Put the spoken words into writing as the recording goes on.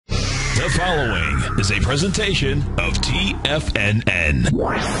The following is a presentation of TFNN.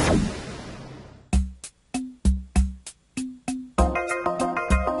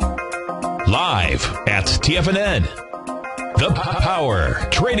 Live at TFNN, the Power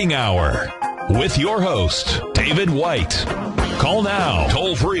Trading Hour, with your host, David White. Call now,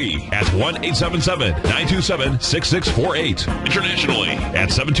 toll free at 1-877-927-6648. Internationally at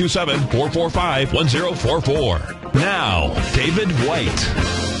 727-445-1044. Now, David White.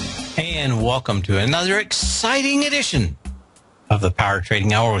 And welcome to another exciting edition of the Power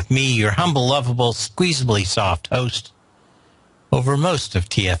Trading Hour with me, your humble, lovable, squeezably soft host over most of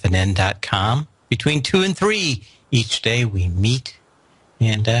TFNN.com. Between 2 and 3 each day we meet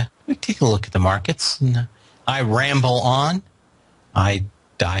and we take a look at the markets. And I ramble on, I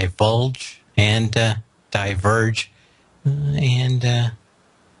divulge and diverge and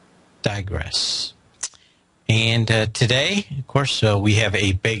digress. And today, of course, we have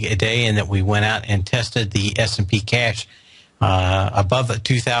a big day in that we went out and tested the S&P cash above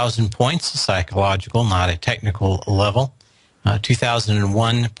 2,000 points, psychological, not a technical level.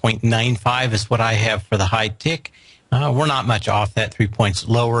 2001.95 is what I have for the high tick. We're not much off that, 3 points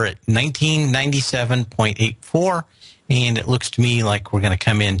lower at 1997.84. And it looks to me like we're going to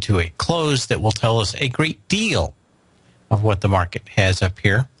come into a close that will tell us a great deal of what the market has up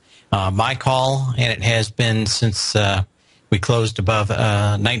here. My call, and it has been since we closed above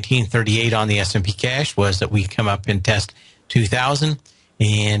 1938 on the S&P cash, was that we come up and test 2,000.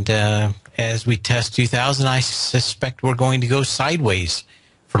 And as we test 2,000, I suspect we're going to go sideways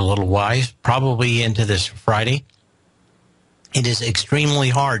for a little while, probably into this Friday. It is extremely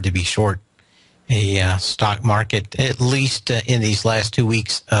hard to be short a stock market, at least in these last 2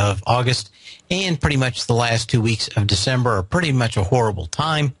 weeks of August, and pretty much the last 2 weeks of December are pretty much a horrible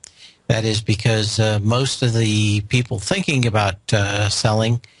time. That is because most of the people thinking about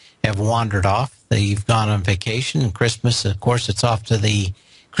selling have wandered off. They've gone on vacation, and Christmas, of course, it's off to the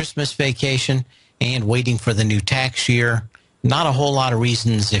Christmas vacation and waiting for the new tax year. Not a whole lot of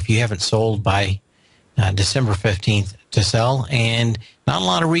reasons if you haven't sold by December 15th to sell, and not a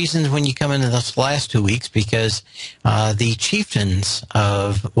lot of reasons when you come into this last 2 weeks because the chieftains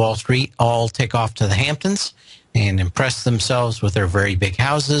of Wall Street all take off to the Hamptons and impress themselves with their very big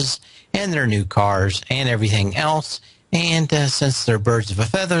houses and their new cars and everything else. And since they're birds of a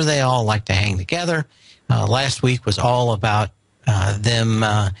feather, they all like to hang together. Last week was all about them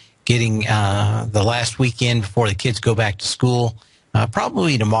getting the last weekend before the kids go back to school.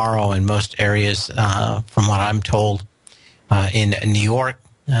 Probably tomorrow in most areas, from what I'm told, in New York,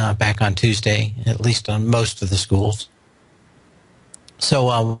 back on Tuesday, at least on most of the schools. So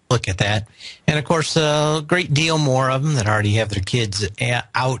we'll look at that. And, of course, a great deal more of them that already have their kids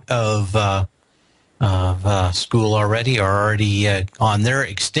out of school already, are already on their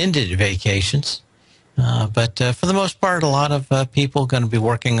extended vacations. But for the most part, a lot of people going to be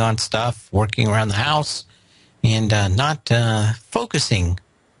working on stuff, working around the house, and not focusing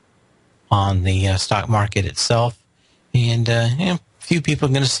on the stock market itself. And a few people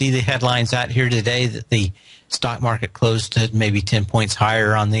are going to see the headlines out here today that the stock market closed at maybe 10 points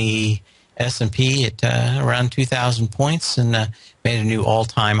higher on the S&P at around 2,000 points and made a new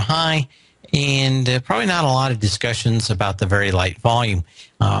all-time high. And probably not a lot of discussions about the very light volume.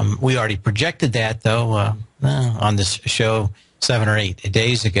 We already projected that, though, on this show 7 or 8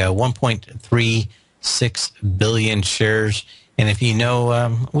 days ago, 1.36 billion shares. And if you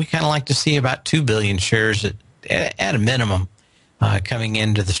know, we kind of like to see about 2 billion shares at a minimum coming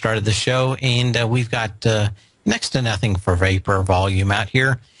into the start of the show. And we've got next to nothing for vapor volume out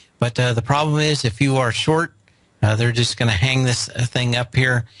here. But the problem is if you are short, they're just going to hang this thing up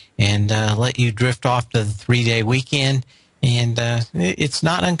here and let you drift off to the 3-day weekend. And it's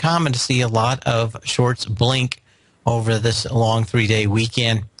not uncommon to see a lot of shorts blink over this long 3-day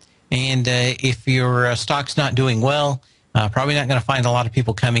weekend. And if your stock's not doing well, probably not going to find a lot of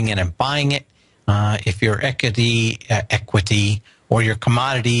people coming in and buying it. If your equity or your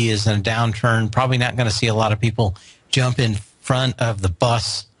commodity is in a downturn, probably not going to see a lot of people jump in front of the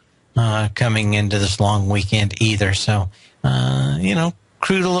bus coming into this long weekend either. So,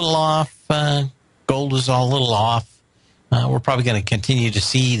 crude a little off, gold is all a little off. We're probably going to continue to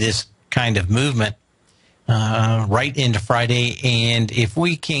see this kind of movement right into Friday. And if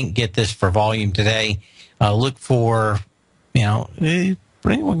we can't get this for volume today, look for, we're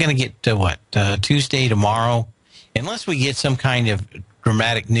going to get to Tuesday tomorrow. Unless we get some kind of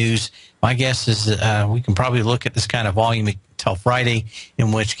dramatic news, my guess is we can probably look at this kind of volume until Friday,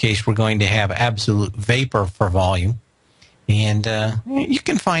 in which case we're going to have absolute vapor for volume. And you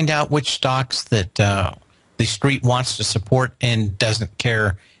can find out which stocks that the street wants to support and doesn't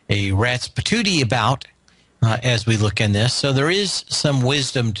care a rat's patootie about as we look in this. So there is some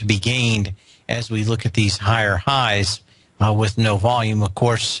wisdom to be gained as we look at these higher highs with no volume. Of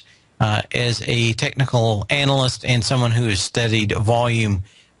course, as a technical analyst and someone who has studied volume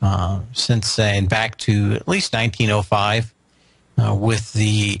since and back to at least 1905, with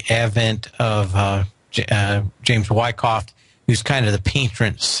the advent of James Wyckoff, who's kind of the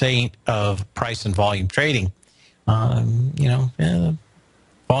patron saint of price and volume trading.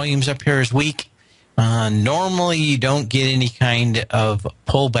 Volume's up here is weak. Normally, you don't get any kind of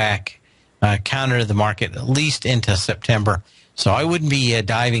pullback counter to the market, at least into September. So I wouldn't be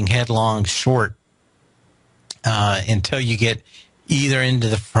diving headlong short until you get either into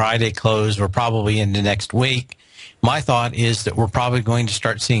the Friday close or probably into next week. My thought is that we're probably going to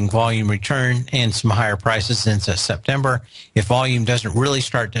start seeing volume return and some higher prices into September. If volume doesn't really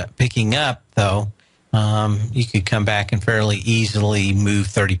start picking up, though, you could come back and fairly easily move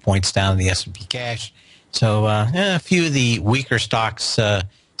 30 points down in the S&P cash. So a few of the weaker stocks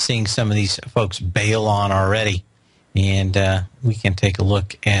seeing some of these folks bail on already. And we can take a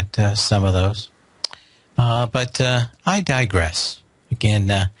look at some of those. But I digress.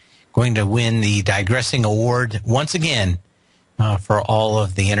 Again, going to win the Digressing Award once again for all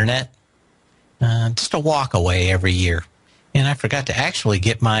of the Internet. Just a walk away every year. And I forgot to actually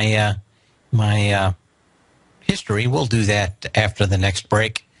get my history. We'll do that after the next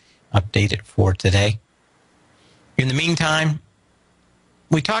break. Update it for today. In the meantime,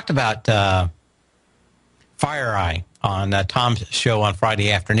 we talked about FireEye on Tom's show on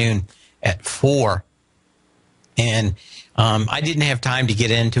Friday afternoon at 4. And I didn't have time to get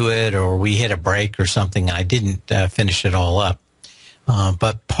into it, or we hit a break or something. I didn't finish it all up.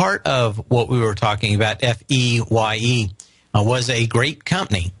 But part of what we were talking about, FEYE, was a great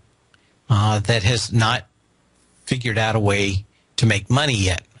company that has not figured out a way to make money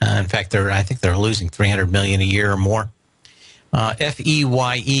yet. In fact, I think they're losing $300 million a year or more.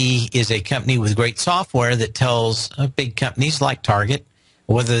 FEYE is a company with great software that tells big companies like Target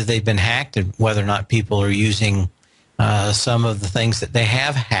whether they've been hacked and whether or not people are using some of the things that they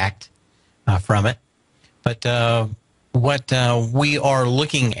have hacked from it. But what we are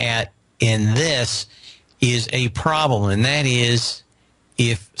looking at in this is a problem, and that is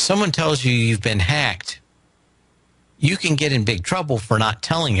if someone tells you you've been hacked, you can get in big trouble for not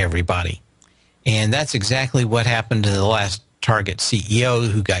telling everybody. And that's exactly what happened to the last Target CEO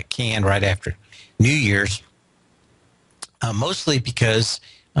who got canned right after New Year's, mostly because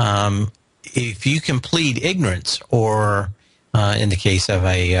if you can plead ignorance or, in the case of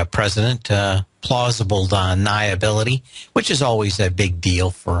a president, plausible deniability, which is always a big deal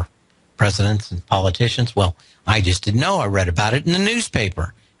for presidents and politicians. Well, I just didn't know. I read about it in the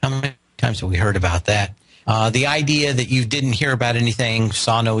newspaper. How many times have we heard about that? The idea that you didn't hear about anything,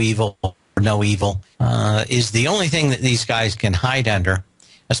 saw no evil, no evil, is the only thing that these guys can hide under,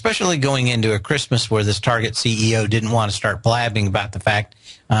 especially going into a Christmas where this Target CEO didn't want to start blabbing about the fact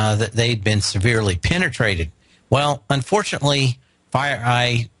that they'd been severely penetrated. Well, unfortunately,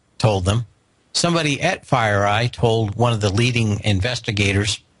 FireEye told them. Somebody at FireEye told one of the leading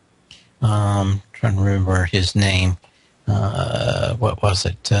investigators, trying to remember his name, what was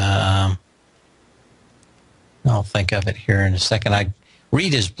it? I'll think of it here in a second. I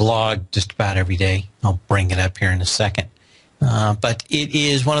read his blog just about every day. I'll bring it up here in a second. But it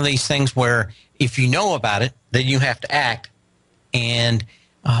is one of these things where if you know about it, then you have to act. And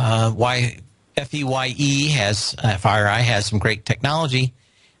why FEYE has, FireEye has some great technology.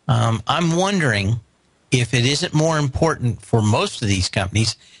 I'm wondering if it isn't more important for most of these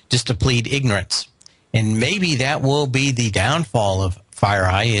companies just to plead ignorance. And maybe that will be the downfall of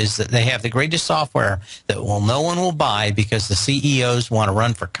FireEye, is that they have the greatest software that no one will buy because the CEOs want to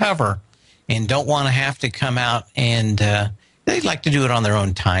run for cover and don't want to have to come out and they'd like to do it on their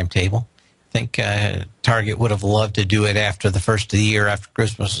own timetable. I think Target would have loved to do it after the first of the year, after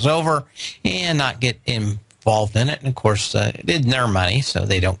Christmas is over, and not get involved in it. And, of course, it isn't their money, so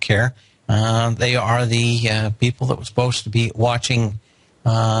they don't care. They are the people that were supposed to be watching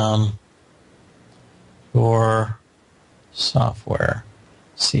for software.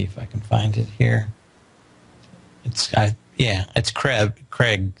 Let's see if I can find it here. It's Craig.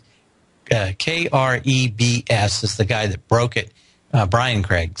 Krebs is the guy that broke it, Brian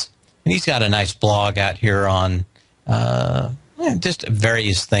Craig's. And he's got a nice blog out here on just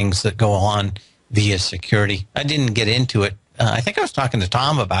various things that go on via security. I didn't get into it. I think I was talking to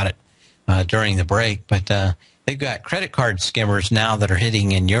Tom about it during the break, but they've got credit card skimmers now that are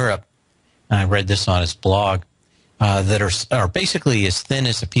hitting in Europe. I read this on his blog, that are basically as thin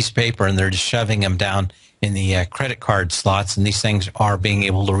as a piece of paper, and they're just shoving them down in the credit card slots, and these things are being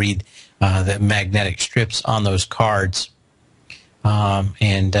able to read the magnetic strips on those cards.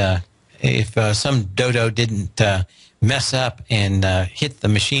 If some dodo didn't mess up and hit the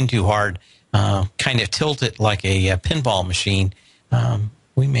machine too hard, kind of tilt it like a pinball machine,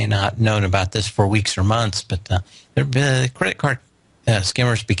 we may not have known about this for weeks or months, but the credit card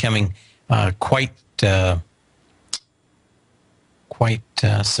skimmers becoming quite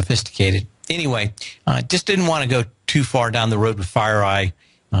sophisticated. Anyway, just didn't want to go too far down the road with FireEye.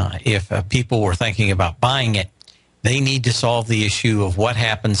 If people were thinking about buying it, they need to solve the issue of what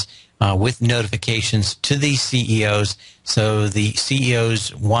happens with notifications to these CEOs, so the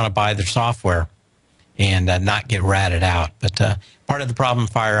CEOs want to buy their software and not get ratted out. But part of the problem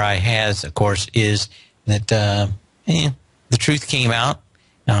FireEye has, of course, is that the truth came out.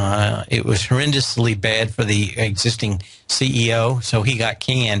 It was horrendously bad for the existing CEO, so he got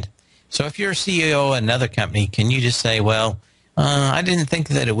canned. So if you're a CEO of another company, can you just say, well, I didn't think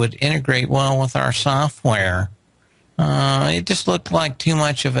that it would integrate well with our software. It just looked like too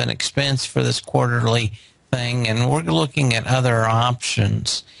much of an expense for this quarterly thing, and we're looking at other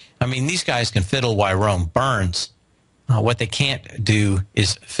options. I mean, these guys can fiddle while Rome burns. What they can't do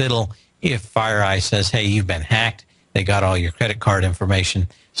is fiddle if FireEye says, hey, you've been hacked. They got all your credit card information.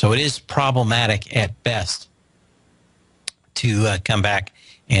 So it is problematic at best to come back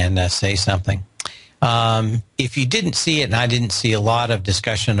and say something. If you didn't see it, and I didn't see a lot of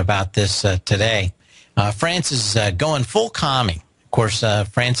discussion about this today, France is going full commie. Of course,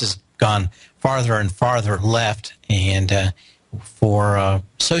 France has gone farther and farther left, and for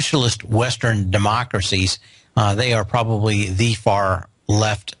socialist Western democracies, they are probably the far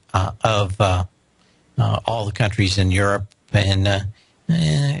left of all the countries in Europe, and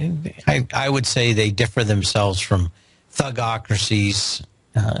I would say they differ themselves from thugocracies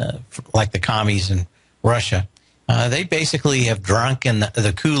like the commies in Russia. They basically have drunken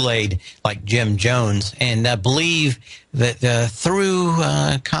the Kool-Aid like Jim Jones and believe that through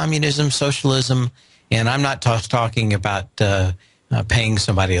communism, socialism, and I'm not talking about paying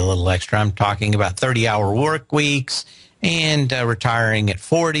somebody a little extra. I'm talking about 30-hour work weeks and retiring at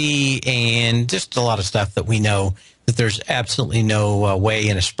 40 and just a lot of stuff that we know that there's absolutely no way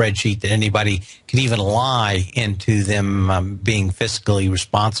in a spreadsheet that anybody can even lie into them being fiscally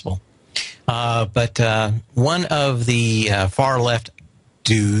responsible. But one of the far left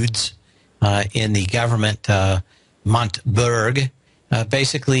dudes in the government, Montberg,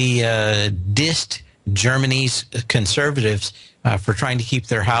 basically dissed Germany's conservatives for trying to keep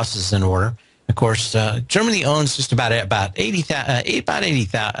their houses in order. Of course, Germany owns just about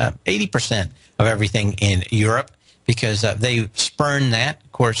 80% of everything in Europe because they spurn that.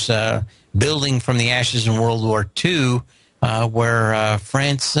 Of course, building from the ashes in World War II, where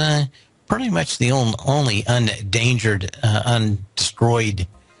France pretty much the only unendangered, undestroyed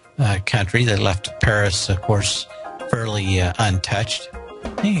country that left Paris, of course, fairly untouched.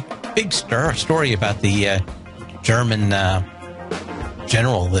 Hey, big story about the German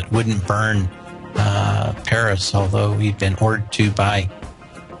general that wouldn't burn Paris, although he'd been ordered to by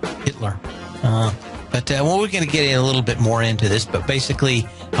Hitler. But we're going to get a little bit more into this, but basically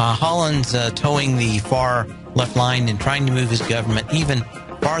Holland's towing the far left line and trying to move his government even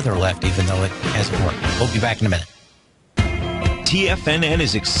farther left, even though it hasn't worked. We'll be back in a minute. TFNN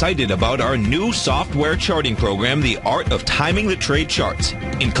is excited about our new software charting program, The Art of Timing the Trade Charts.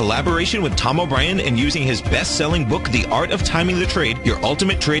 In collaboration with Tom O'Brien and using his best-selling book, The Art of Timing the Trade, Your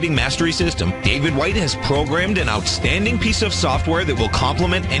Ultimate Trading Mastery System, David White has programmed an outstanding piece of software that will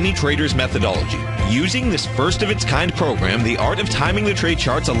complement any trader's methodology. Using this first-of-its-kind program, The Art of Timing the Trade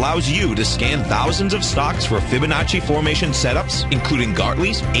Charts allows you to scan thousands of stocks for Fibonacci formation setups, including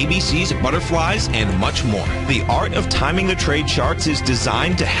Gartley's, ABC's, butterflies, and much more. The Art of Timing the Trade Charts is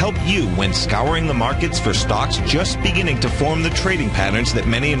designed to help you when scouring the markets for stocks just beginning to form the trading patterns that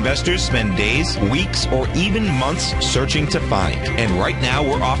many investors spend days, weeks, or even months searching to find. And right now,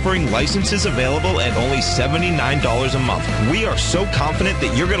 we're offering licenses available at only $79 a month. We are so confident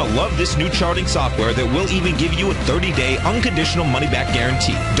that you're going to love this new charting software that will even give you a 30-day unconditional money-back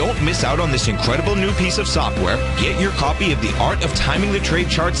guarantee. Don't miss out on this incredible new piece of software. Get your copy of The Art of Timing the Trade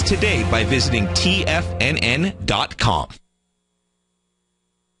Charts today by visiting TFNN.com.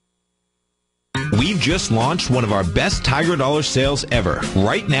 We've just launched one of our best Tiger Dollar sales ever.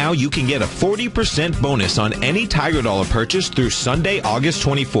 Right now, you can get a 40% bonus on any Tiger Dollar purchase through Sunday, August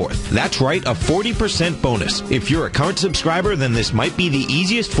 24th. That's right, a 40% bonus. If you're a current subscriber, then this might be the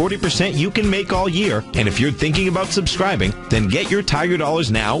easiest 40% you can make all year. And if you're thinking about subscribing, then get your Tiger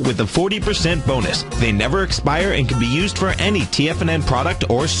Dollars now with a 40% bonus. They never expire and can be used for any TFNN product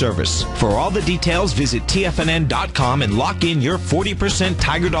or service. For all the details, visit TFNN.com and lock in your 40%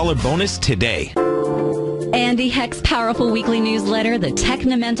 Tiger Dollar bonus today. Andy Heck's powerful weekly newsletter, the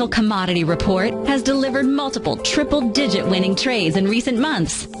Technomental Commodity Report, has delivered multiple triple-digit winning trades in recent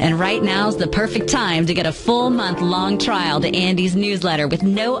months. And right now's the perfect time to get a full month-long trial to Andy's newsletter with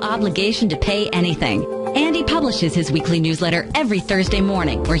no obligation to pay anything. Andy publishes his weekly newsletter every Thursday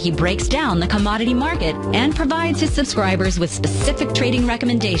morning, where he breaks down the commodity market and provides his subscribers with specific trading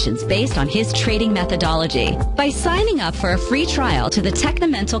recommendations based on his trading methodology. By signing up for a free trial to the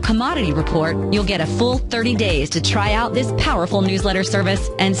Technomental Commodity Report, you'll get a full 30 days to try out this powerful newsletter service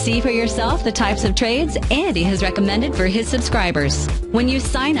and see for yourself the types of trades Andy has recommended for his subscribers. When you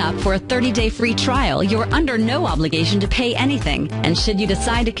sign up for a 30-day free trial, you're under no obligation to pay anything. And should you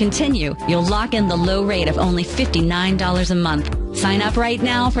decide to continue, you'll lock in the low rate of only $59 a month. Sign up right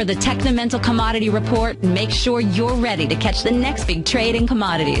now for the Technomental Commodity Report and make sure you're ready to catch the next big trade in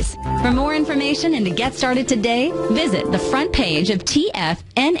commodities. For more information and to get started today, visit the front page of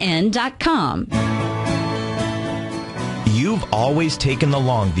TFNN.com. You've always taken the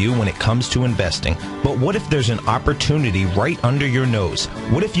long view when it comes to investing, but what if there's an opportunity right under your nose?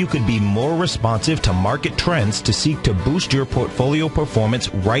 What if you could be more responsive to market trends to seek to boost your portfolio performance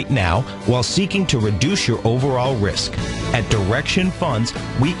right now while seeking to reduce your overall risk? At Direction Funds,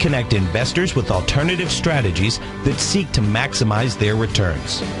 we connect investors with alternative strategies that seek to maximize their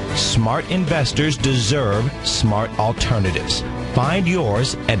returns. Smart investors deserve smart alternatives. Find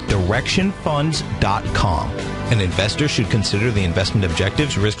yours at directionfunds.com. An investor should consider the investment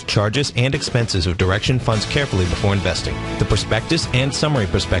objectives, risk, charges, and expenses of Direction Funds carefully before investing. The prospectus and summary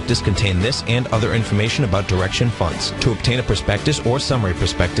prospectus contain this and other information about Direction Funds. To obtain a prospectus or summary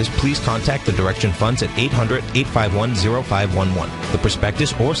prospectus, please contact the Direction Funds at 800-851-0511. The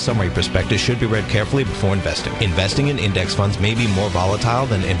prospectus or summary prospectus should be read carefully before investing. Investing in index funds may be more volatile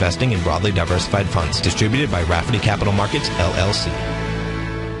than investing in broadly diversified funds. Distributed by Rafferty Capital Markets, LLC.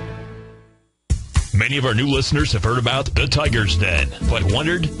 Many of our new listeners have heard about the Tiger's Den, but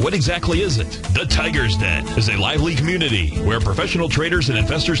wondered, what exactly is it? The Tiger's Den is a lively community where professional traders and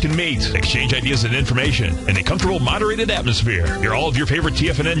investors can meet, exchange ideas and information in a comfortable, moderated atmosphere. Hear all of your favorite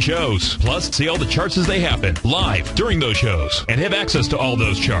TFNN shows, plus see all the charts as they happen live during those shows, and have access to all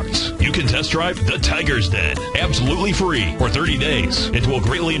those charts. You can test drive the Tiger's Den absolutely free for 30 days. It will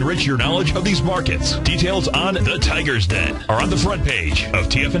greatly enrich your knowledge of these markets. Details on the Tiger's Den are on the front page of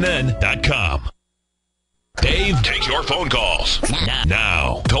TFNN.com. Dave takes your phone calls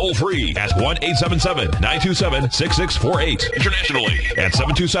now. Toll free at 1-877-927-6648. Internationally at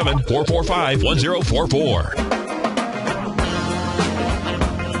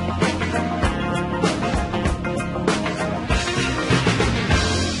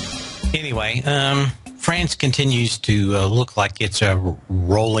Anyway, France continues to look like it's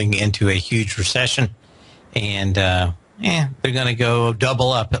rolling into a huge recession, and they're going to go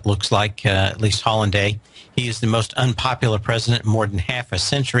double up, it looks like, at least Hollanday. He is the most unpopular president in more than half a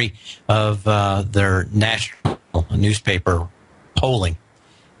century of their national newspaper polling.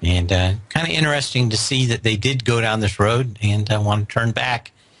 And kind of interesting to see that they did go down this road and want to turn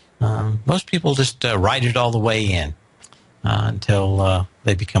back. Most people just ride it all the way in until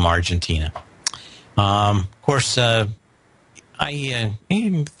they become Argentina. Of course, I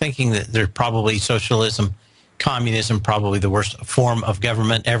am thinking that there's probably socialism, communism, probably the worst form of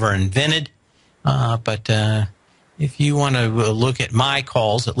government ever invented. But if you want to look at my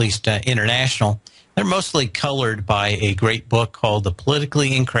calls, at least international, they're mostly colored by a great book called The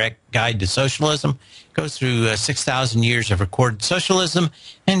Politically Incorrect Guide to Socialism. It goes through 6,000 years of recorded socialism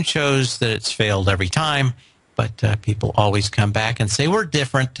and shows that it's failed every time. But people always come back and say, we're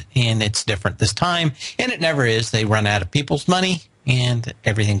different, and it's different this time. And it never is. They run out of people's money, and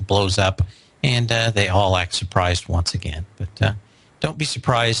everything blows up, and they all act surprised once again. But don't be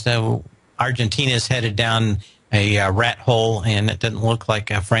surprised. Argentina is headed down a rat hole, and it doesn't look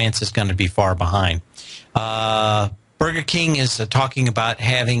like France is going to be far behind. Burger King is talking about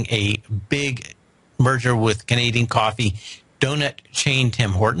having a big merger with Canadian coffee donut chain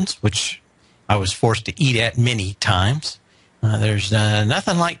Tim Hortons, which I was forced to eat at many times. There's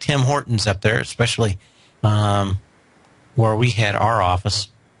nothing like Tim Hortons up there, especially where we had our office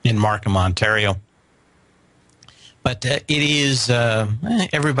in Markham, Ontario. But it is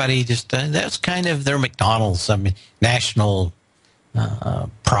everybody just that's kind of their McDonald's. I mean, national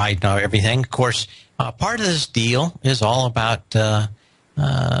pride and everything. Of course, part of this deal is all about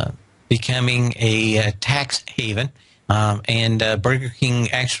becoming a tax haven, and Burger King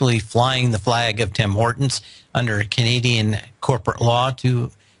actually flying the flag of Tim Hortons under Canadian corporate law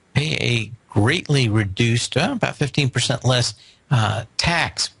to pay a greatly reduced, about 15% less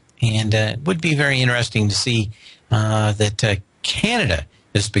tax. And it would be very interesting to see that Canada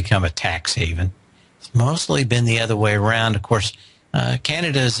has become a tax haven. It's mostly been the other way around. Of course,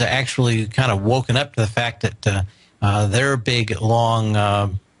 Canada has actually kind of woken up to the fact that their big,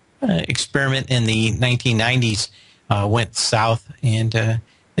 long experiment in the 1990s went south, and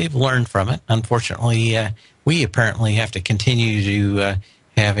they've learned from it. Unfortunately, we apparently have to continue to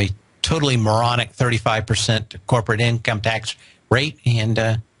have a totally moronic 35% corporate income tax rate, and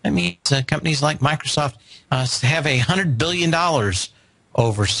that means companies like Microsoft have $100 billion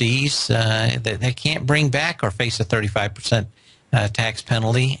overseas that they can't bring back or face a 35% tax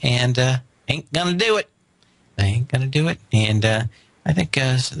penalty, and ain't going to do it. They ain't going to do it. And I think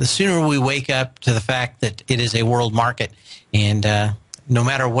the sooner we wake up to the fact that it is a world market, and no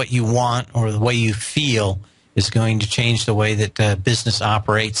matter what you want or the way you feel is going to change the way that business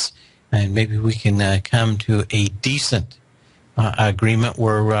operates, and maybe we can come to a decent agreement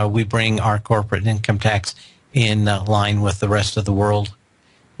where we bring our corporate income tax in line with the rest of the world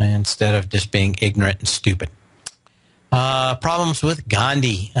instead of just being ignorant and stupid. Problems with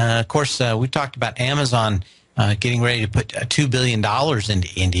Gandhi. Of course, we talked about Amazon getting ready to put $2 billion into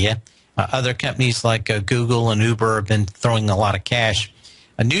India. Other companies like Google and Uber have been throwing a lot of cash.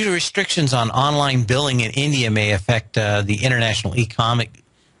 New restrictions on online billing in India may affect the international e-commerce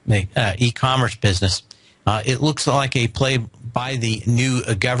business. It looks like a play by the new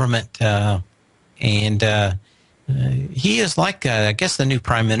government, and he is like, I guess the new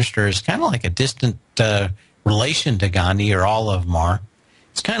prime minister is kind of like a distant relation to Gandhi, or all of them are.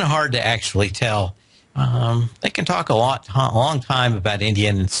 It's kind of hard to actually tell. They can talk a long time about India,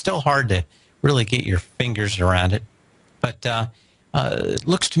 and it's still hard to really get your fingers around it. But it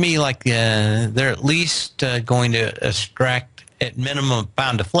looks to me like they're at least going to extract, at minimum, a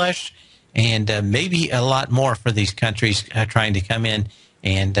pound of flesh, and maybe a lot more for these countries trying to come in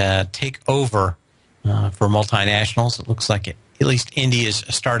and take over for multinationals. It looks like at least India is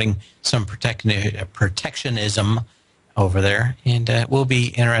starting some protectionism over there, and it will be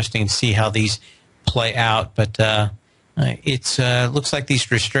interesting to see how these play out. But it looks like these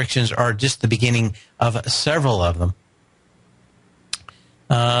restrictions are just the beginning of several of them.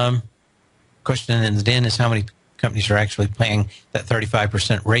 Question in the den is how many companies are actually paying that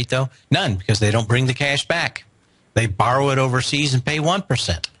 35% rate, though? None, because they don't bring the cash back. They borrow it overseas and pay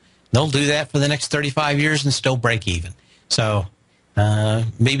 1%. They'll do that for the next 35 years and still break even. So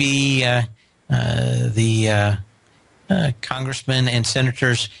maybe the congressmen and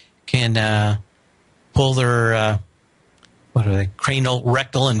senators can pull their, cranial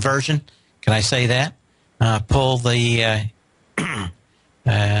rectal inversion. Can I say that? Pull the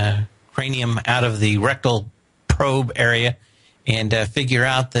cranium out of the rectal probe area and figure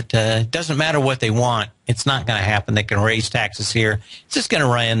out that it doesn't matter what they want. It's not going to happen. They can raise taxes here. It's just going to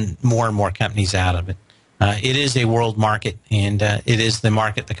run more and more companies out of it. It is a world market, and it is the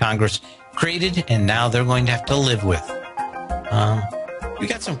market the Congress created, and now they're going to have to live with. We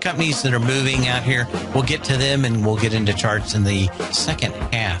got some companies that are moving out here. We'll get to them, and we'll get into charts in the second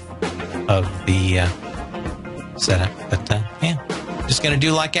half of the setup. But, just going to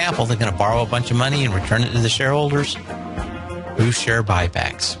do like Apple. They're going to borrow a bunch of money and return it to the shareholders through share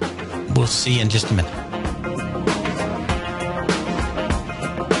buybacks. We'll see in just a minute.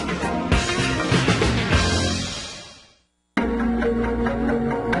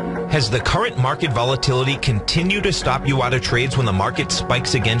 Has the current market volatility continued to stop you out of trades when the market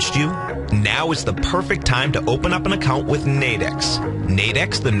spikes against you? Now is the perfect time to open up an account with Nadex.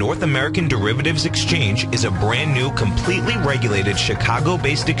 Nadex, the North American Derivatives Exchange, is a brand new, completely regulated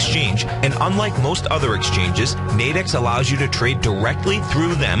Chicago-based exchange, and unlike most other exchanges, Nadex allows you to trade directly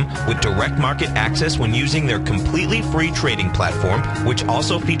through them with direct market access when using their completely free trading platform, which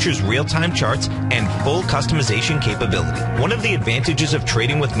also features real-time charts and full customization capability. One of the advantages of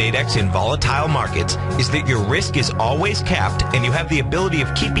trading with Nadex in volatile markets is that your risk is always capped, and you have the ability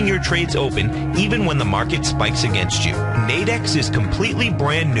of keeping your trades open even when the market spikes against you. Nadex is completely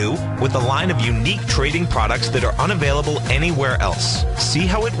brand new with a line of unique trading products that are unavailable anywhere else. See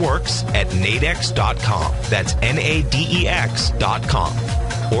how it works at nadex.com. That's Nadex.com.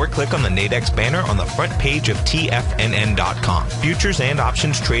 or click on the Nadex banner on the front page of TFNN.com. Futures and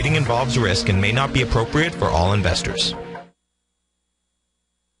options trading involves risk and may not be appropriate for all investors.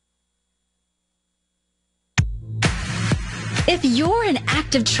 If you're an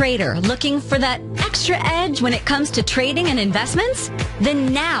active trader looking for that extra edge when it comes to trading and investments,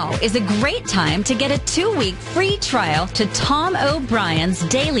 then now is a great time to get a 2-week free trial to Tom O'Brien's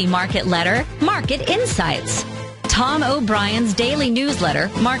daily market letter, Market Insights. Tom O'Brien's daily newsletter,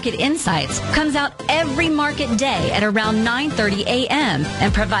 Market Insights, comes out every market day at around 9:30 a.m.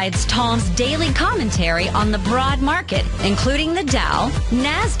 and provides Tom's daily commentary on the broad market, including the Dow,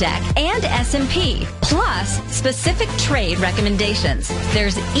 NASDAQ, and S&P, plus specific trade recommendations.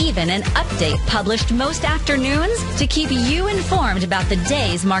 There's even an update published most afternoons to keep you informed about the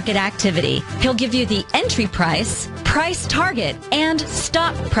day's market activity. He'll give you the entry price, price target, and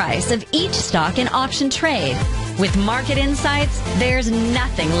stop price of each stock in option trade. With Market Insights, there's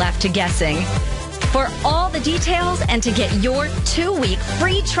nothing left to guessing. For all the details and to get your 2-week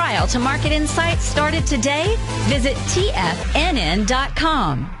free trial to Market Insights started today, visit TFNN.com.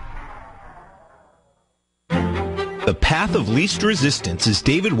 The Path of Least Resistance is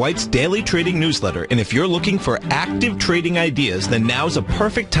David White's daily trading newsletter, and if you're looking for active trading ideas, then now's a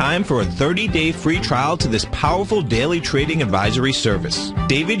perfect time for a 30-day free trial to this powerful daily trading advisory service.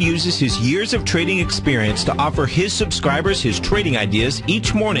 David uses his years of trading experience to offer his subscribers his trading ideas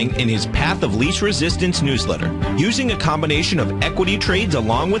each morning in his Path of Least Resistance newsletter. Using a combination of equity trades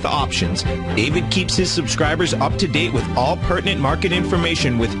along with options, David keeps his subscribers up to date with all pertinent market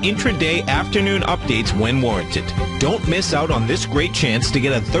information with intraday afternoon updates when warranted. Don't miss out on this great chance to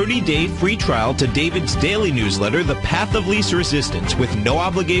get a 30-day free trial to David's daily newsletter, The Path of Least Resistance, with no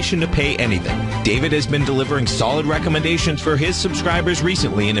obligation to pay anything. David has been delivering solid recommendations for his subscribers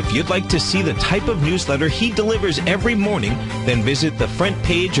recently, and if you'd like to see the type of newsletter he delivers every morning, then visit the front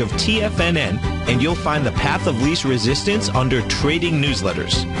page of TFNN, and you'll find The Path of Least Resistance under Trading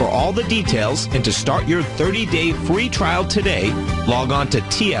Newsletters. For all the details and to start your 30-day free trial today, log on to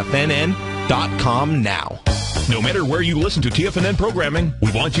TFNN.com now. No matter where you listen to TFNN programming,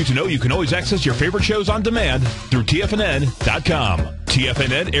 we want you to know you can always access your favorite shows on demand through TFNN.com.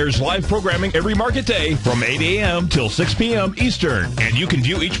 TFNN airs live programming every market day from 8 a.m. till 6 p.m. Eastern, and you can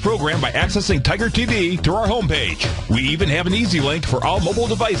view each program by accessing Tiger TV through our homepage. We even have an easy link for all mobile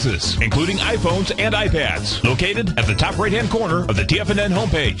devices, including iPhones and iPads, located at the top right-hand corner of the TFNN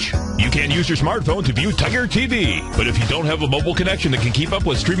homepage. You can use your smartphone to view Tiger TV, but if you don't have a mobile connection that can keep up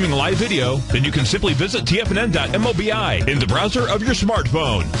with streaming live video, then you can simply visit TFNN.mobi in the browser of your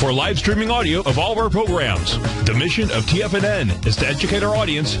smartphone for live streaming audio of all of our programs. The mission of TFNN is to educate our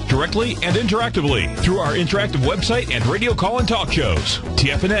audience directly and interactively through our interactive website and radio call and talk shows.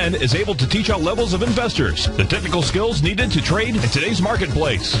 TFNN is able to teach all levels of investors the technical skills needed to trade in today's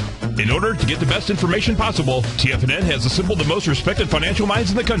marketplace. In order to get the best information possible, TFNN has assembled the most respected financial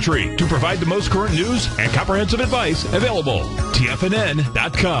minds in the country to provide the most current news and comprehensive advice available.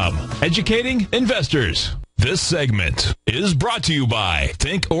 TFNN.com, educating investors. This segment is brought to you by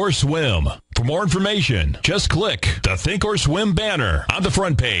Think or Swim. For more information, just click the Think or Swim banner on the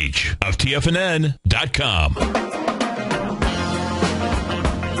front page of TFNN.com.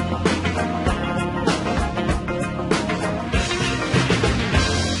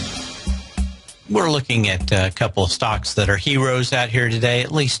 We're looking at a couple of stocks that are heroes out here today,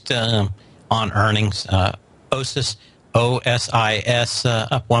 at least on earnings. OSIS up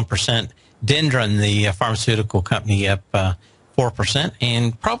 1%. Dendron, the pharmaceutical company, up 4%,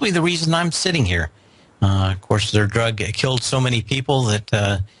 and probably the reason I'm sitting here. Of course, their drug killed so many people that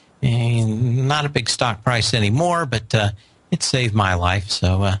not a big stock price anymore, but it saved my life,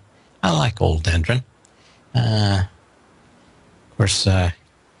 so I like old Dendron. Of course,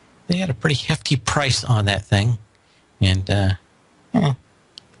 they had a pretty hefty price on that thing, and I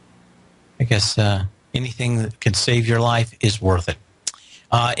guess anything that could save your life is worth it.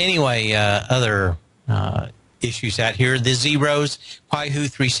 Anyway, other issues out here. The Zeros, Waihu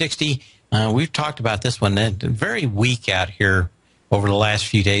 360. We've talked about this one. Very weak out here over the last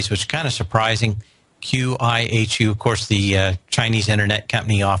few days, which is kind of surprising. QIHU, of course, the Chinese internet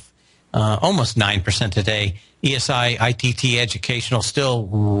company, off almost 9% today. ESI, ITT Educational, still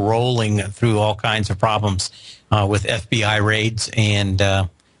rolling through all kinds of problems with FBI raids, and no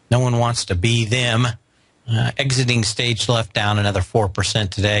one wants to be them. Exiting stage left, down another 4%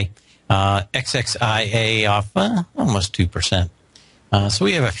 today. XXIA off almost 2%. So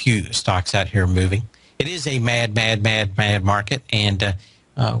we have a few stocks out here moving. It is a mad market, and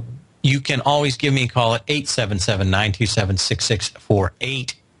you can always give me a call at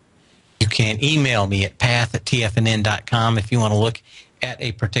 877-927-6648. You can email me at path@tfnn.com if you want to look at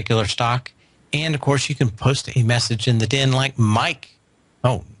a particular stock. And, of course, you can post a message in the den like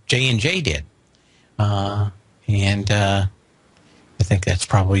J&J did. I think that's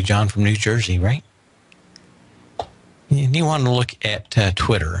probably John from New Jersey, right? And you want to look at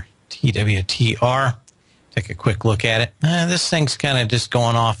Twitter, TWTR. Take a quick look at it. This thing's kind of just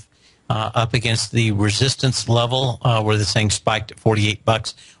going off up against the resistance level where this thing spiked at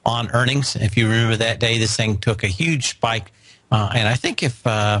 $48 on earnings. If you remember that day, this thing took a huge spike. And I think if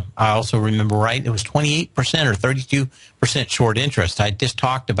I also remember right, it was 28% or 32% short interest. I just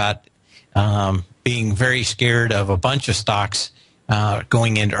talked about being very scared of a bunch of stocks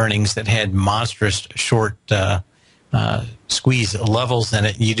going into earnings that had monstrous short squeeze levels in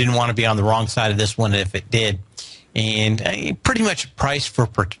it. You didn't want to be on the wrong side of this one if it did. And pretty much priced for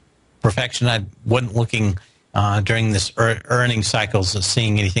perfection. I wasn't looking during this earnings cycles of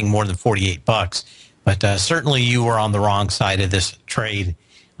seeing anything more than $48. But certainly you were on the wrong side of this trade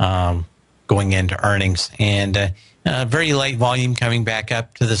going into earnings. And very late volume coming back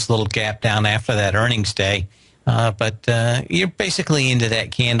up to this little gap down after that earnings day. But you're basically into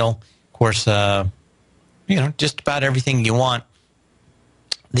that candle. Of course, just about everything you want.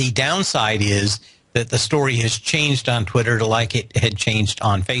 The downside is that the story has changed on Twitter to like it had changed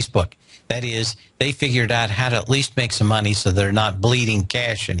on Facebook. That is, they figured out how to at least make some money so they're not bleeding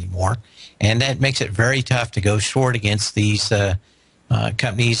cash anymore. And that makes it very tough to go short against these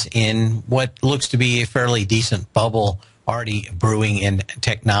companies in what looks to be a fairly decent bubble already brewing in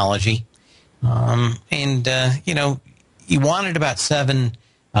technology. You wanted about 7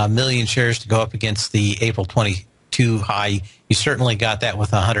 million shares to go up against the April 22 high. You certainly got that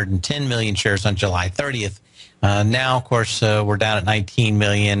with 110 million shares on July 30th. Now, of course, we're down at 19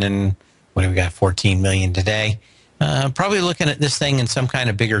 million, and what do we got, 14 million today. Probably looking at this thing in some kind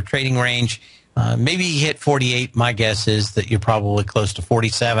of bigger trading range. Maybe you hit 48. My guess is that you're probably close to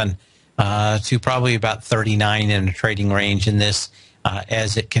 47 to probably about 39 in a trading range in this.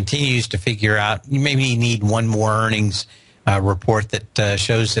 As it continues to figure out, you maybe need one more earnings report that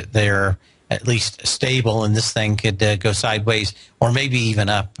shows that they're at least stable, and this thing could go sideways or maybe even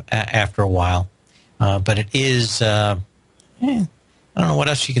up after a while. But it is, I don't know what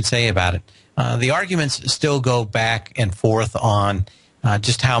else you can say about it. The arguments still go back and forth on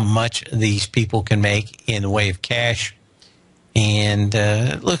just how much these people can make in the way of cash. And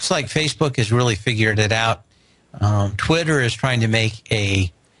it looks like Facebook has really figured it out. Twitter is trying to make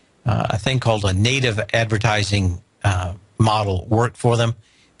a thing called a native advertising model work for them.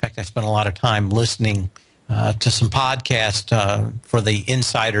 In fact, I spent a lot of time listening to some podcasts for the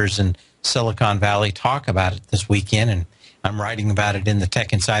insiders in Silicon Valley talk about it this weekend, and I'm writing about it in the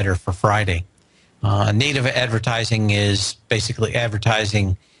Tech Insider for Friday. Native advertising is basically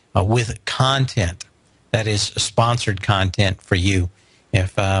advertising with content that is sponsored content for you.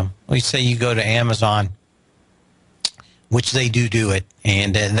 If we say you go to Amazon, which they do it,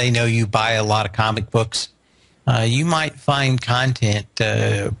 and they know you buy a lot of comic books, you might find content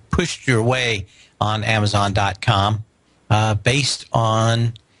pushed your way on Amazon.com based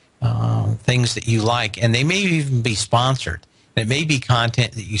on things that you like, and they may even be sponsored. It may be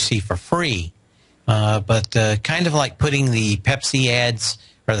content that you see for free, but kind of like putting the Pepsi ads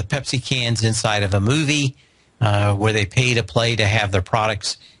or the Pepsi cans inside of a movie where they pay to play to have their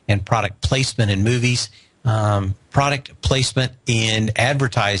products and product placement in movies. Product placement in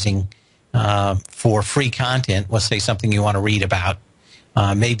advertising for free content, let's say something you want to read about,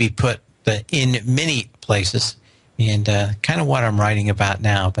 maybe put in many places, and kind of what I'm writing about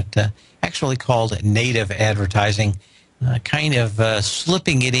now, but actually called native advertising, kind of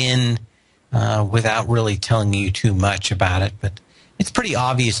slipping it in without really telling you too much about it. But it's pretty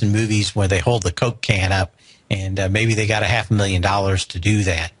obvious in movies where they hold the Coke can up, and maybe they got $500,000 to do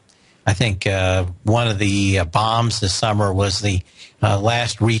that. I think one of the bombs this summer was the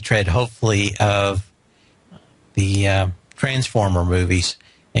last retread, hopefully, of the Transformer movies,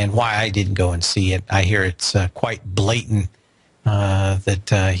 and why I didn't go and see it. I hear it's quite blatant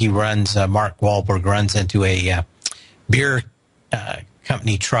that he runs, Mark Wahlberg runs into a beer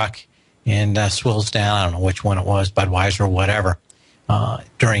company truck and swills down, I don't know which one it was, Budweiser or whatever,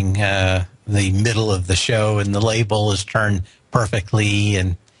 during the middle of the show, and the label is turned perfectly,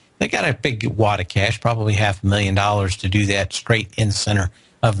 and they got a big wad of cash, probably $500,000 to do that straight in the center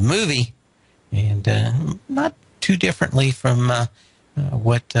of the movie, and not too differently from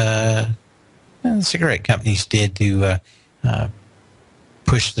what cigarette companies did to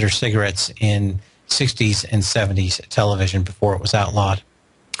push their cigarettes in 60s and 70s television before it was outlawed.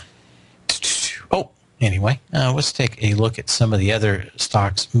 Oh, anyway, let's take a look at some of the other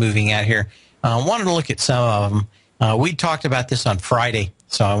stocks moving out here. I wanted to look at some of them We talked about this on Friday,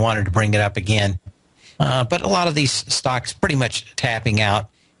 so I wanted to bring it up again. But a lot of these stocks pretty much tapping out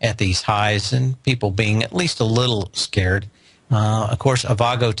at these highs and people being at least a little scared. Of course,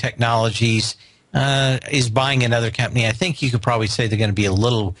 Avago Technologies is buying another company. I think you could probably say they're going to be a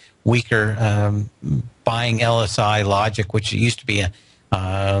little weaker, buying LSI Logic, which used to be a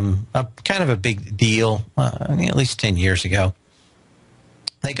kind of a big deal, at least 10 years ago.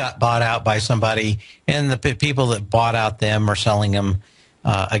 They got bought out by somebody, and the people that bought out them are selling them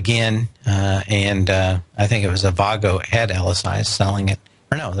again. And I think it was Avago had LSI selling it.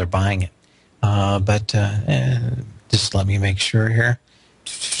 Or no, they're buying it. But just let me make sure here.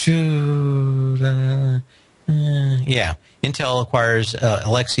 Yeah, Intel acquires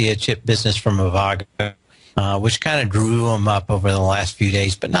Alexia chip business from Avago, which kind of drew them up over the last few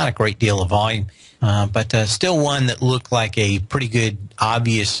days, but not a great deal of volume. But still one that looked like a pretty good,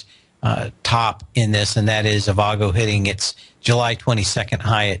 obvious top in this, and that is Avago hitting its July 22nd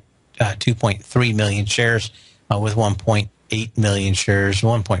high at 2.3 million shares with 1.8 million shares,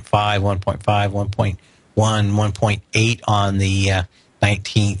 1.5, 1.5, 1.1, 1.8 on the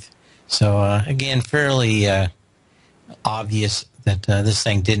 19th. So, again, fairly obvious that this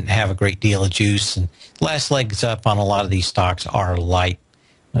thing didn't have a great deal of juice. And last legs up on a lot of these stocks are light.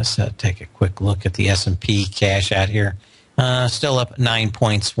 Let's take a quick look at the S&P cash out here. Still up 9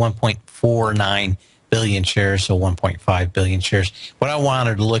 points, 1.49 billion shares, so 1.5 billion shares. What I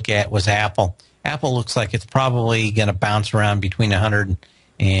wanted to look at was Apple. Apple looks like it's probably going to bounce around between 100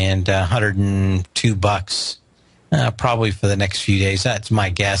 and 102 bucks, probably for the next few days. That's my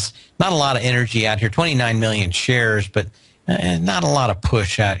guess. Not a lot of energy out here. 29 million shares, but not a lot of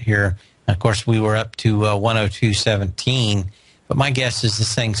push out here. Of course, we were up to 102.17. But my guess is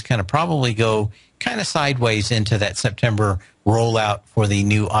this thing's going to probably go kind of sideways into that September rollout for the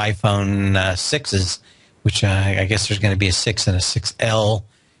new iPhone 6s, which I guess there's going to be a 6 and a 6L,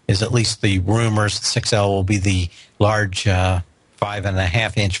 is at least the rumors. The 6L will be the large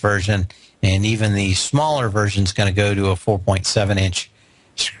 5.5-inch version, and even the smaller version is going to go to a 4.7-inch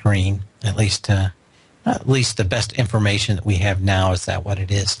screen. At least the best information that we have now is that what it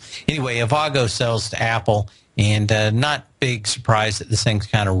is. Anyway, Avago sells to Apple. And not big surprise that this thing's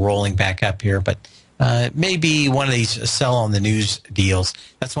kind of rolling back up here, but maybe one of these sell on the news deals.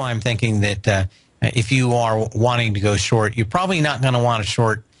 That's why I'm thinking that if you are wanting to go short, you're probably not going to want to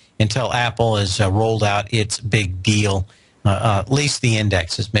short until Apple has rolled out its big deal, at least the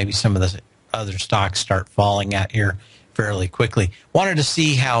indexes. Maybe some of the other stocks start falling out here fairly quickly. Wanted to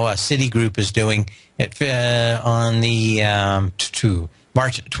see how Citigroup is doing on the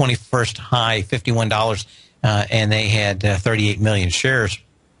March 21st high, $51. And they had 38 million shares.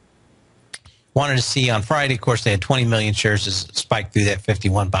 Wanted to see on Friday, of course, they had 20 million shares, spiked through that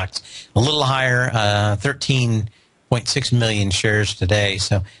 51 bucks. A little higher, 13.6 million shares today.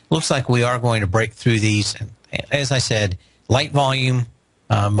 So it looks like we are going to break through these. As I said, light volume,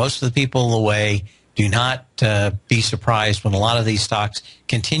 most of the people away. Do not be surprised when a lot of these stocks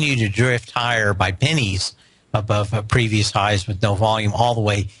continue to drift higher by pennies above previous highs with no volume all the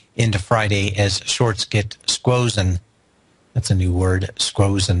way into Friday as shorts get squozen. That's a new word,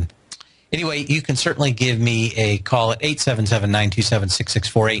 squozen. Anyway, you can certainly give me a call at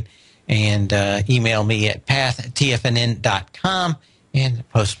 877-927-6648 and email me at path@tfnn.com and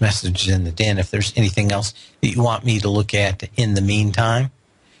post messages in the den if there's anything else that you want me to look at in the meantime.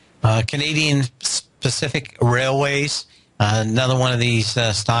 Canadian Pacific Railways, another one of these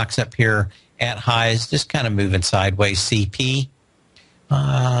stocks up here at highs, just kind of moving sideways. CP.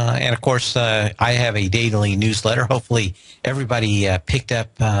 And, of course, I have a daily newsletter. Hopefully everybody picked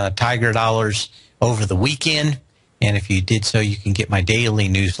up Tiger Dollars over the weekend. And if you did so, you can get my daily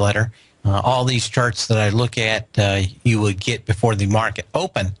newsletter. All these charts that I look at, you would get before the market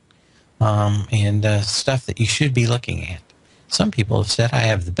open, and stuff that you should be looking at. Some people have said I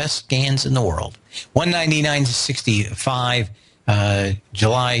have the best scans in the world. 199.65,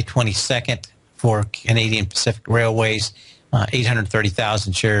 July 22nd for Canadian Pacific Railways.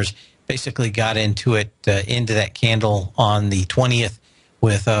 830,000 shares. Basically got into it, into that candle on the 20th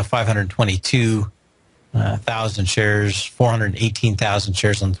with 522,000 shares, 418,000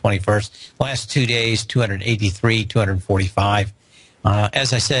 shares on the 21st. Last 2 days, 283, 245.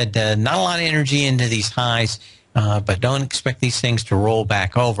 As I said, not a lot of energy into these highs, but don't expect these things to roll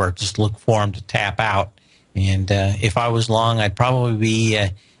back over. Just look for them to tap out. And if I was long, I'd probably be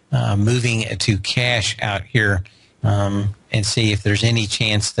moving to cash out here. And see if there's any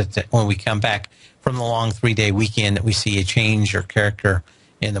chance that when we come back from the long 3-day weekend that we see a change or character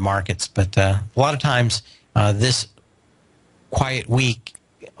in the markets. But a lot of times this quiet week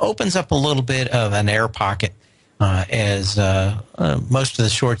opens up a little bit of an air pocket as most of the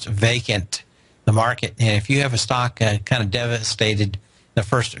shorts vacant the market. And if you have a stock kind of devastated the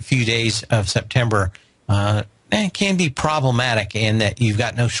first few days of September, it can be problematic in that you've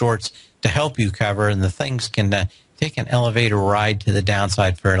got no shorts to help you cover, and the things can take an elevator ride to the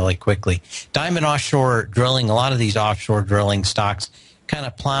downside fairly quickly. Diamond offshore drilling, a lot of these offshore drilling stocks kind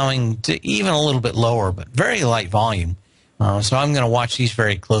of plowing to even a little bit lower, but very light volume. So I'm going to watch these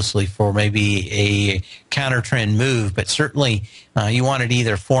very closely for maybe a counter trend move, but certainly you wanted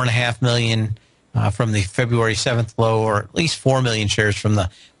either 4.5 million from the February 7th low, or at least 4 million shares from the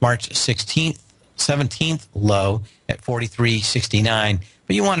March 17th low at 43.69.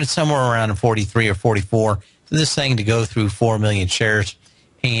 But you wanted somewhere around 43 or 44 for this thing to go through 4 million shares,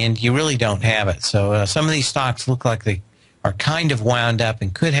 and you really don't have it. So some of these stocks look like they are kind of wound up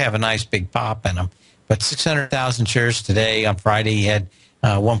and could have a nice big pop in them. But 600,000 shares today. On Friday, you had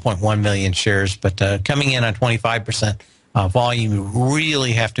 1.1 million shares. But coming in on 25% volume, you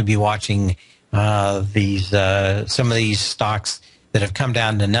really have to be watching these some of these stocks that have come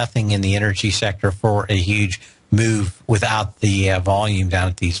down to nothing in the energy sector for a huge move without the volume down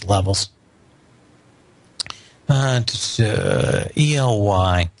at these levels.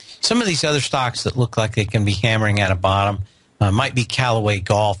 ELY. Some of these other stocks that look like they can be hammering at a bottom might be Callaway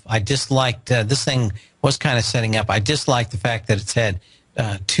Golf. I disliked this thing was kind of setting up. I dislike the fact that it's had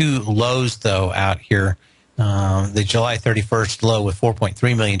two lows, though, out here. The July 31st low with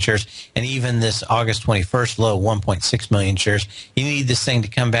 4.3 million shares, and even this August 21st low, 1.6 million shares. You need this thing to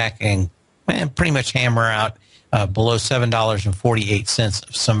come back and pretty much hammer out below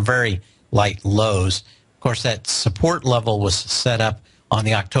 $7.48, some very light lows. Of course, that support level was set up on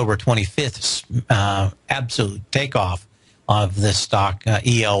the October 25th absolute takeoff of this stock,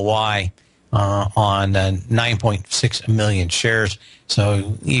 ELY, on 9.6 million shares.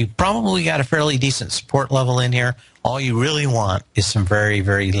 So you probably got a fairly decent support level in here. All you really want is some very,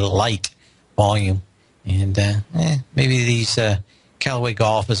 very light volume. And maybe these Callaway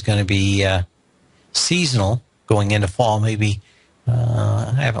Golf is going to be seasonal going into fall. Maybe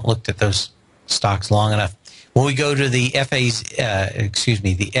I haven't looked at those stocks long enough. When we go to the the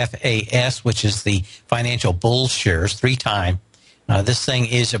FAS, which is the Financial Bulls shares, 3-time. This thing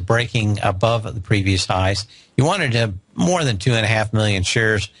is breaking above the previous highs. You wanted more than 2.5 million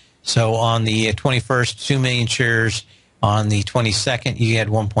shares. So on the 21st, 2 million shares. On the 22nd, you had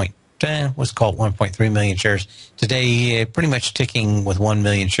 1.3 million shares. Today, pretty much ticking with 1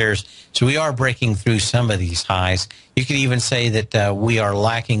 million shares. So we are breaking through some of these highs. You could even say that we are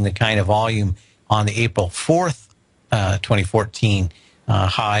lacking the kind of volume on the April 4th, 2014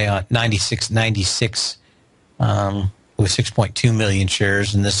 high on 96.96 with 6.2 million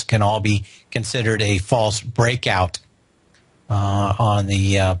shares, and this can all be considered a false breakout on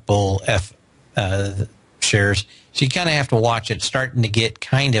the bull shares. So you kind of have to watch it. It's starting to get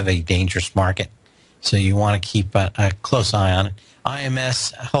kind of a dangerous market, so you want to keep a close eye on it.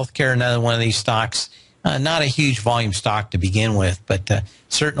 IMS Healthcare, another one of these stocks. Not a huge volume stock to begin with, but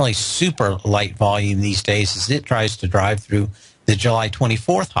certainly super light volume these days as it tries to drive through the July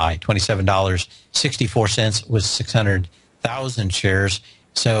 24th high, $27.64 with 600,000 shares.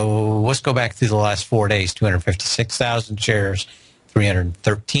 So let's go back through the last 4 days, 256,000 shares,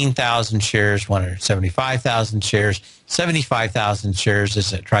 313,000 shares, 175,000 shares, 75,000 shares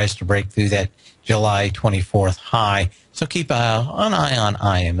as it tries to break through that July 24th high. So keep an eye on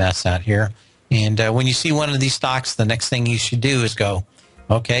IMS out here. And when you see one of these stocks, the next thing you should do is go,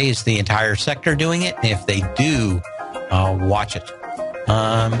 okay, is the entire sector doing it? And if they do, watch it.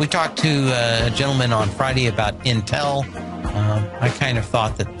 We talked to a gentleman on Friday about Intel. I kind of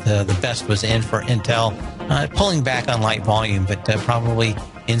thought that the best was in for Intel, pulling back on light volume, but probably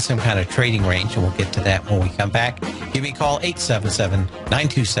in some kind of trading range, and we'll get to that when we come back. Give me a call,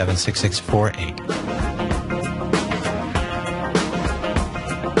 877-927-6648.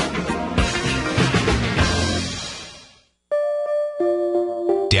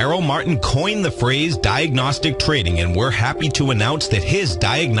 Daryl Martin coined the phrase diagnostic trading, and we're happy to announce that his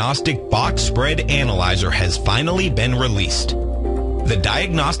diagnostic box spread analyzer has finally been released. The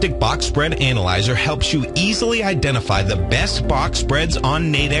Diagnostic Box Spread Analyzer helps you easily identify the best box spreads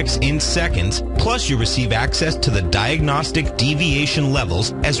on Nadex in seconds, plus you receive access to the diagnostic deviation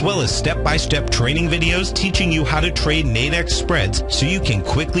levels, as well as step-by-step training videos teaching you how to trade Nadex spreads so you can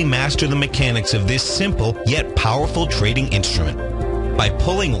quickly master the mechanics of this simple yet powerful trading instrument. By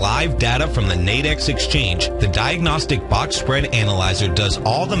pulling live data from the Nadex exchange, the Diagnostic Box Spread Analyzer does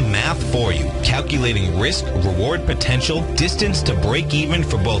all the math for you, calculating risk, reward potential, distance to break even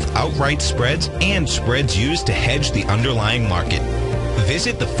for both outright spreads and spreads used to hedge the underlying market.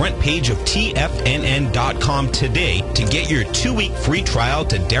 Visit the front page of TFNN.com today to get your 2-week free trial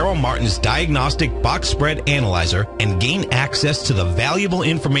to Daryl Martin's Diagnostic Box Spread Analyzer and gain access to the valuable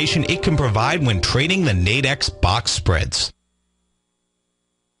information it can provide when trading the Nadex box spreads.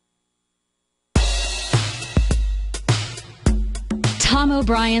 Tom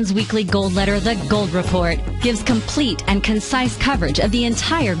O'Brien's weekly gold letter, The Gold Report, gives complete and concise coverage of the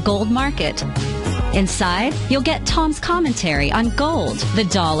entire gold market. Inside, you'll get Tom's commentary on gold, the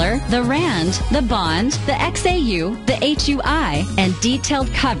dollar, the rand, the bond, the XAU, the HUI, and detailed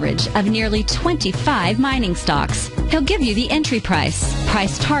coverage of nearly 25 mining stocks. He'll give you the entry price,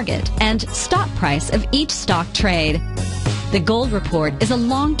 price target, and stop price of each stock trade. The Gold Report is a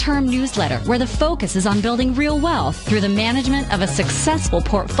long-term newsletter where the focus is on building real wealth through the management of a successful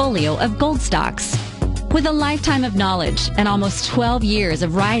portfolio of gold stocks. With a lifetime of knowledge and almost 12 years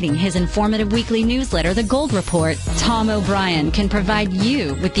of writing his informative weekly newsletter, The Gold Report, Tom O'Brien can provide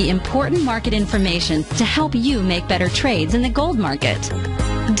you with the important market information to help you make better trades in the gold market.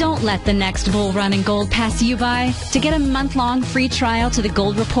 Don't let the next bull run in gold pass you by. To get a month-long free trial to The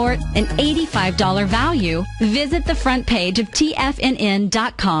Gold Report, an $85 value, visit the front page of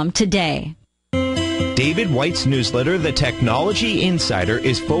TFNN.com today. David White's newsletter, The Technology Insider,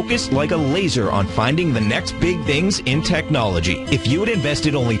 is focused like a laser on finding the next big things in technology. If you had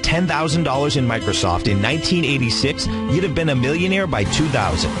invested only $10,000 in Microsoft in 1986, you'd have been a millionaire by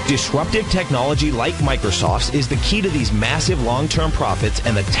 2000. Disruptive technology like Microsoft's is the key to these massive long-term profits,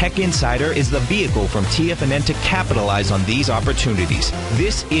 and the Tech Insider is the vehicle from TFNN to capitalize on these opportunities.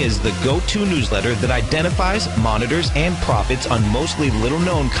 This is the go-to newsletter that identifies, monitors, and profits on mostly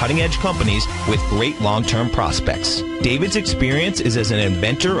little-known cutting-edge companies with great long-term prospects. David's experience is as an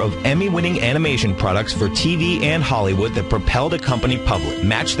inventor of Emmy-winning animation products for TV and Hollywood that propelled a company public.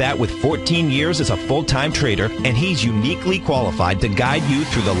 Match that with 14 years as a full-time trader, and he's uniquely qualified to guide you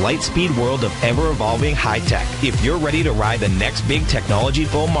through the light-speed world of ever-evolving high-tech. If you're ready to ride the next big technology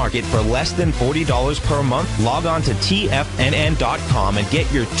bull market for less than $40 per month, log on to TFNN.com and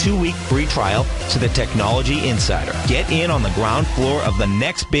get your 2-week free trial to the Technology Insider. Get in on the ground floor of the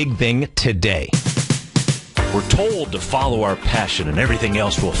next big thing today. We're told to follow our passion and everything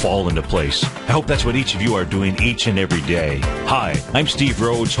else will fall into place. I hope that's what each of you are doing each and every day. Hi, I'm Steve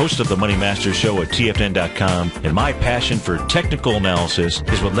Rhodes, host of the Money Master Show at TFNN.com, and my passion for technical analysis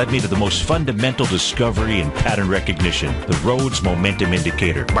is what led me to the most fundamental discovery in pattern recognition, the Rhodes Momentum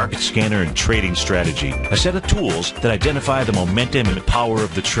Indicator, market scanner, and trading strategy, a set of tools that identify the momentum and power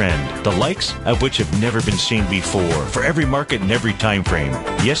of the trend, the likes of which have never been seen before, for every market and every time frame.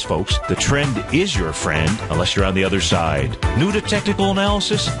 Yes, folks, the trend is your friend, unless you're on the other side. New to technical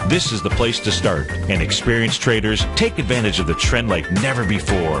analysis? This is the place to start. And experienced traders, take advantage of the trend like never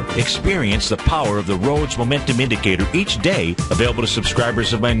before. Experience the power of the Rhodes Momentum Indicator each day, available to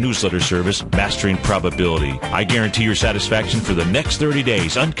subscribers of my newsletter service, Mastering Probability. I guarantee your satisfaction for the next 30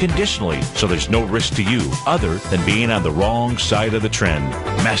 days unconditionally, so there's no risk to you other than being on the wrong side of the trend.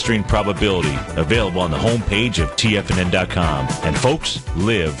 Mastering Probability, available on the homepage of TFNN.com. And folks,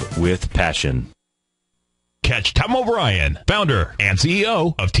 live with passion. Catch Tom O'Brien, founder and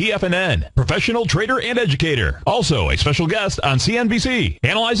CEO of TFNN, professional trader and educator. Also a special guest on CNBC,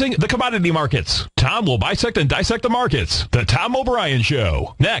 analyzing the commodity markets. Tom will bisect and dissect the markets. The Tom O'Brien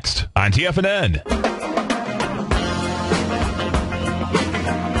Show, next on TFNN.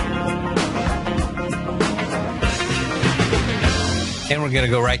 And we're going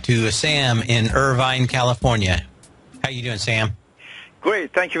to go right to Sam in Irvine, California. How you doing, Sam?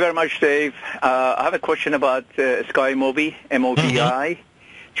 Great. Thank you very much, Dave. I have a question about SkyMobi, MOBI.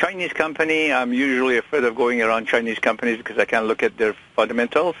 Chinese company. I'm usually afraid of going around Chinese companies because I can't look at their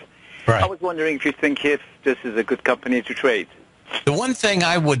fundamentals. Right. I was wondering if you think if this is a good company to trade. The one thing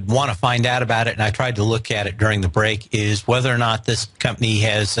I would want to find out about it, and I tried to look at it during the break, is whether or not this company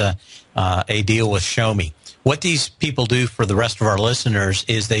has a deal with Xiaomi. What these people do for the rest of our listeners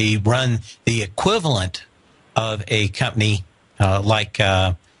is they run the equivalent of a company like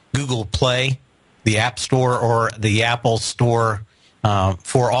Google Play, the App Store, or the Apple Store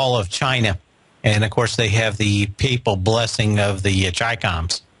for all of China. And, of course, they have the papal blessing of the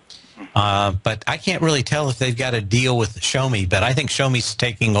Chicoms. But I can't really tell if they've got a deal with Xiaomi, but I think Xiaomi's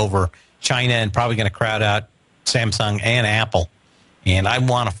taking over China and probably going to crowd out Samsung and Apple. And I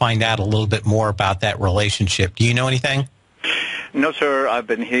want to find out a little bit more about that relationship. Do you know anything? No, sir. I've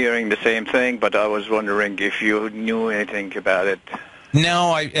been hearing the same thing, but I was wondering if you knew anything about it.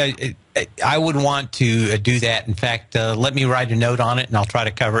 No, I would want to do that. In fact, let me write a note on it, and I'll try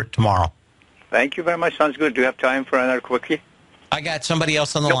to cover it tomorrow. Thank you very much. Sounds good. Do you have time for another quickie? I got somebody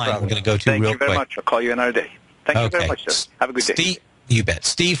else on the line problem. I'm going to go to Thank real you very quick. much. I'll call you another day. Thank you very much, sir. Have a good day. You bet.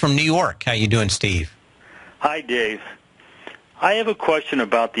 Steve from New York. How you doing, Steve? Hi, Dave. I have a question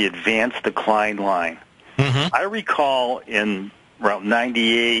about the advanced decline line. Mm-hmm. I recall in around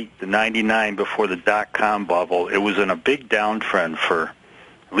 98 to 99, before the dot-com bubble, it was in a big downtrend for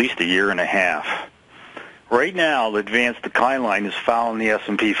at least a year and a half. Right now, the advanced decline line is following the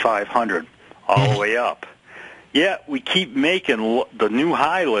S&P 500 all the way up. Yet we keep making the new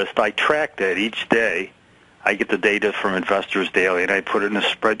high list. I track that each day. I get the data from Investors Daily, and I put it in a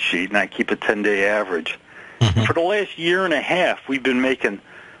spreadsheet, and I keep a 10-day average. Mm-hmm. For the last year and a half, we've been making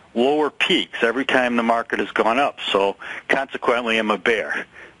lower peaks every time the market has gone up. So consequently, I'm a bear.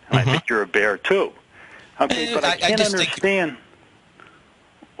 And I think you're a bear, too. Okay, but I can't understand.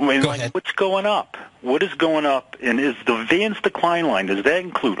 What's going up? What is going up? And is the advanced decline line, does that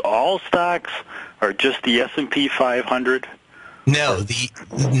include all stocks or just the S&P 500? No.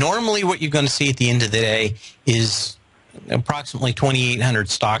 Normally what you're going to see at the end of the day is approximately 2,800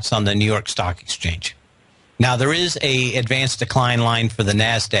 stocks on the New York Stock Exchange. Now, there is a advanced decline line for the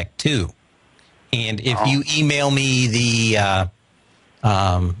NASDAQ, too. And if you email me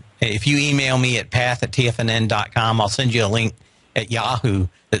if you email me at path@tfnn.com, I'll send you a link at Yahoo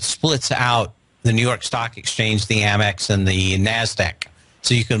that splits out the New York Stock Exchange, the Amex, and the NASDAQ.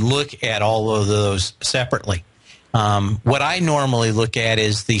 So you can look at all of those separately. What I normally look at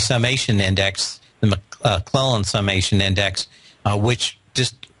is the summation index, the McClellan summation index, which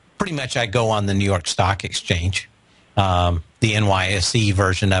just pretty much I go on the New York Stock Exchange, the NYSE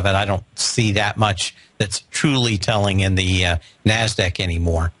version of it. I don't see that much that's truly telling in the NASDAQ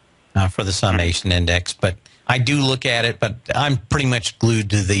anymore for the summation index. But I do look at it, but I'm pretty much glued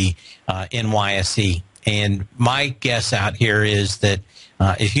to the NYSE. And my guess out here is that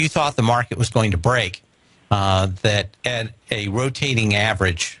if you thought the market was going to break, that at a rotating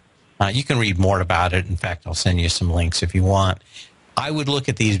average, you can read more about it. In fact, I'll send you some links if you want. I would look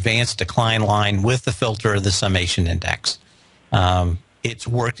at the advanced decline line with the filter of the summation index. It's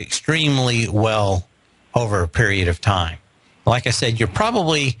worked extremely well over a period of time. Like I said, you're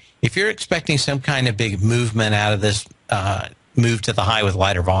probably, if you're expecting some kind of big movement out of this move to the high with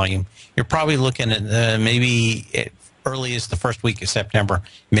lighter volume, you're probably looking at maybe early as the first week of September,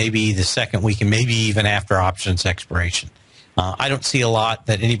 maybe the second week, and maybe even after options expiration. I don't see a lot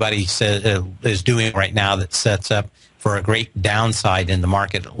that anybody is doing right now that sets up for a great downside in the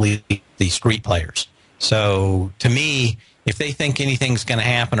market, at least the street players. So to me, if they think anything's going to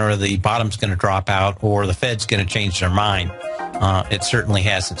happen or the bottom's going to drop out or the Fed's going to change their mind, it certainly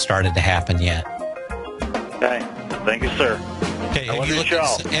hasn't started to happen yet. Okay. Thank you, sir. Okay.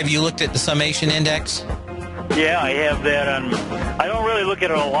 Have you looked at the summation index? Yeah, I have that on. I don't really look at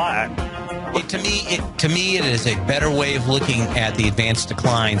it a lot. To me, it is a better way of looking at the advanced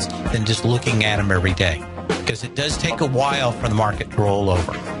declines than just looking at them every day, because it does take a while for the market to roll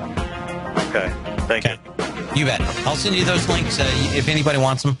over. Okay. Thank you. You bet. I'll send you those links if anybody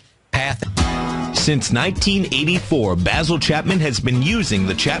wants them. Path. Since 1984, Basil Chapman has been using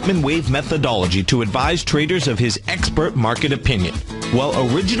the Chapman Wave methodology to advise traders of his expert market opinion.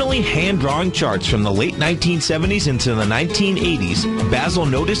 While originally hand-drawing charts from the late 1970s into the 1980s, Basil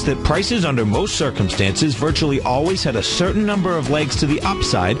noticed that prices under most circumstances virtually always had a certain number of legs to the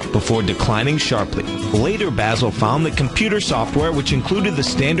upside before declining sharply. Later, Basil found that computer software, which included the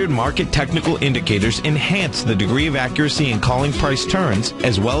standard market technical indicators, enhanced the degree of accuracy in calling price turns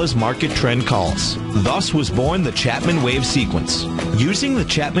as well as market trend calls. Thus was born the Chapman Wave sequence. Using the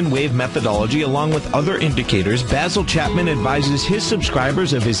Chapman Wave methodology along with other indicators, Basil Chapman advises his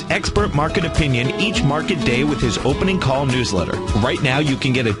subscribers of his expert market opinion each market day with his opening call newsletter. Right now, you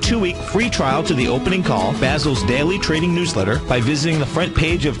can get a 2-week free trial to the opening call, Basil's daily trading newsletter, by visiting the front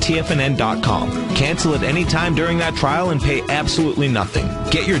page of TFNN.com. Cancel at any time during that trial and pay absolutely nothing.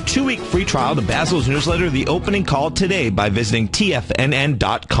 Get your 2-week free trial to Basil's newsletter, The Opening Call, today by visiting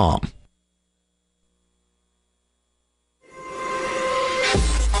TFNN.com.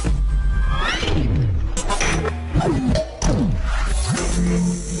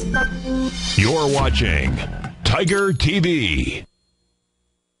 You're watching Tiger TV.